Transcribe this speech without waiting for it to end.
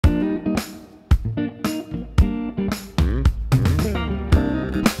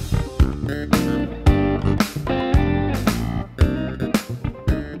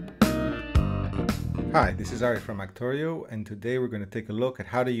Hi, this is Ari from Actorio, and today we're going to take a look at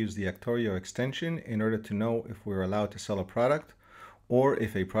how to use the Actorio extension in order to know if we're allowed to sell a product or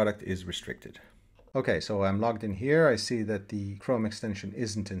if a product is restricted. Okay, so I'm logged in here. I see that the Chrome extension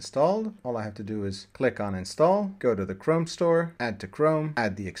isn't installed. All I have to do is click on install, go to the Chrome store, add to Chrome,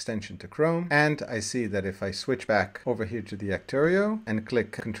 add the extension to Chrome, and I see that if I switch back over here to the Actorio and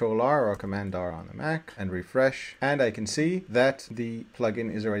click Control R or Command R on the Mac and refresh, and I can see that the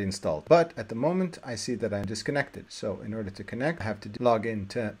plugin is already installed. But at the moment, I see that I'm disconnected. So in order to connect, I have to log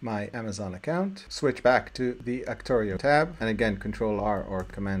into my Amazon account, switch back to the Actorio tab, and again, Control R or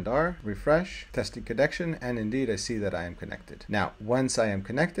Command R, refresh, testing connection, and indeed I see that I am connected. Now, once I am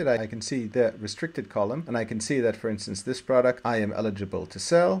connected, I can see the restricted column, and I can see that, for instance, this product I am eligible to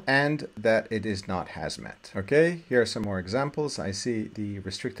sell and that it is not hazmat. Okay, here are some more examples. I see the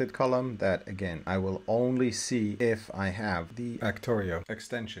restricted column that, again, I will only see if I have the Actorio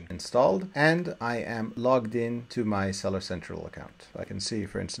extension installed and I am logged in to my Seller Central account. I can see,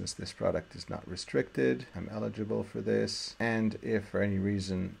 for instance, this product is not restricted. I'm eligible for this, and if for any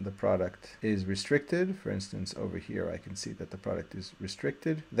reason the product is restricted, for instance, over here I can see that the product is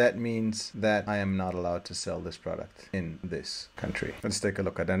restricted. That means that I am not allowed to sell this product in this country. Let's take a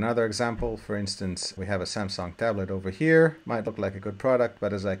look at another example. For instance, we have a Samsung tablet over here. Might look like a good product,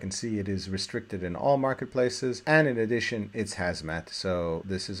 but as I can see, it is restricted in all marketplaces, and in addition, it's hazmat. So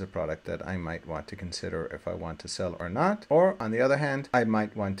this is a product that I might want to consider if I want to sell or not. Or on the other hand, I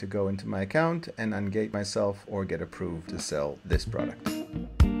might want to go into my account and ungate myself or get approved to sell this product.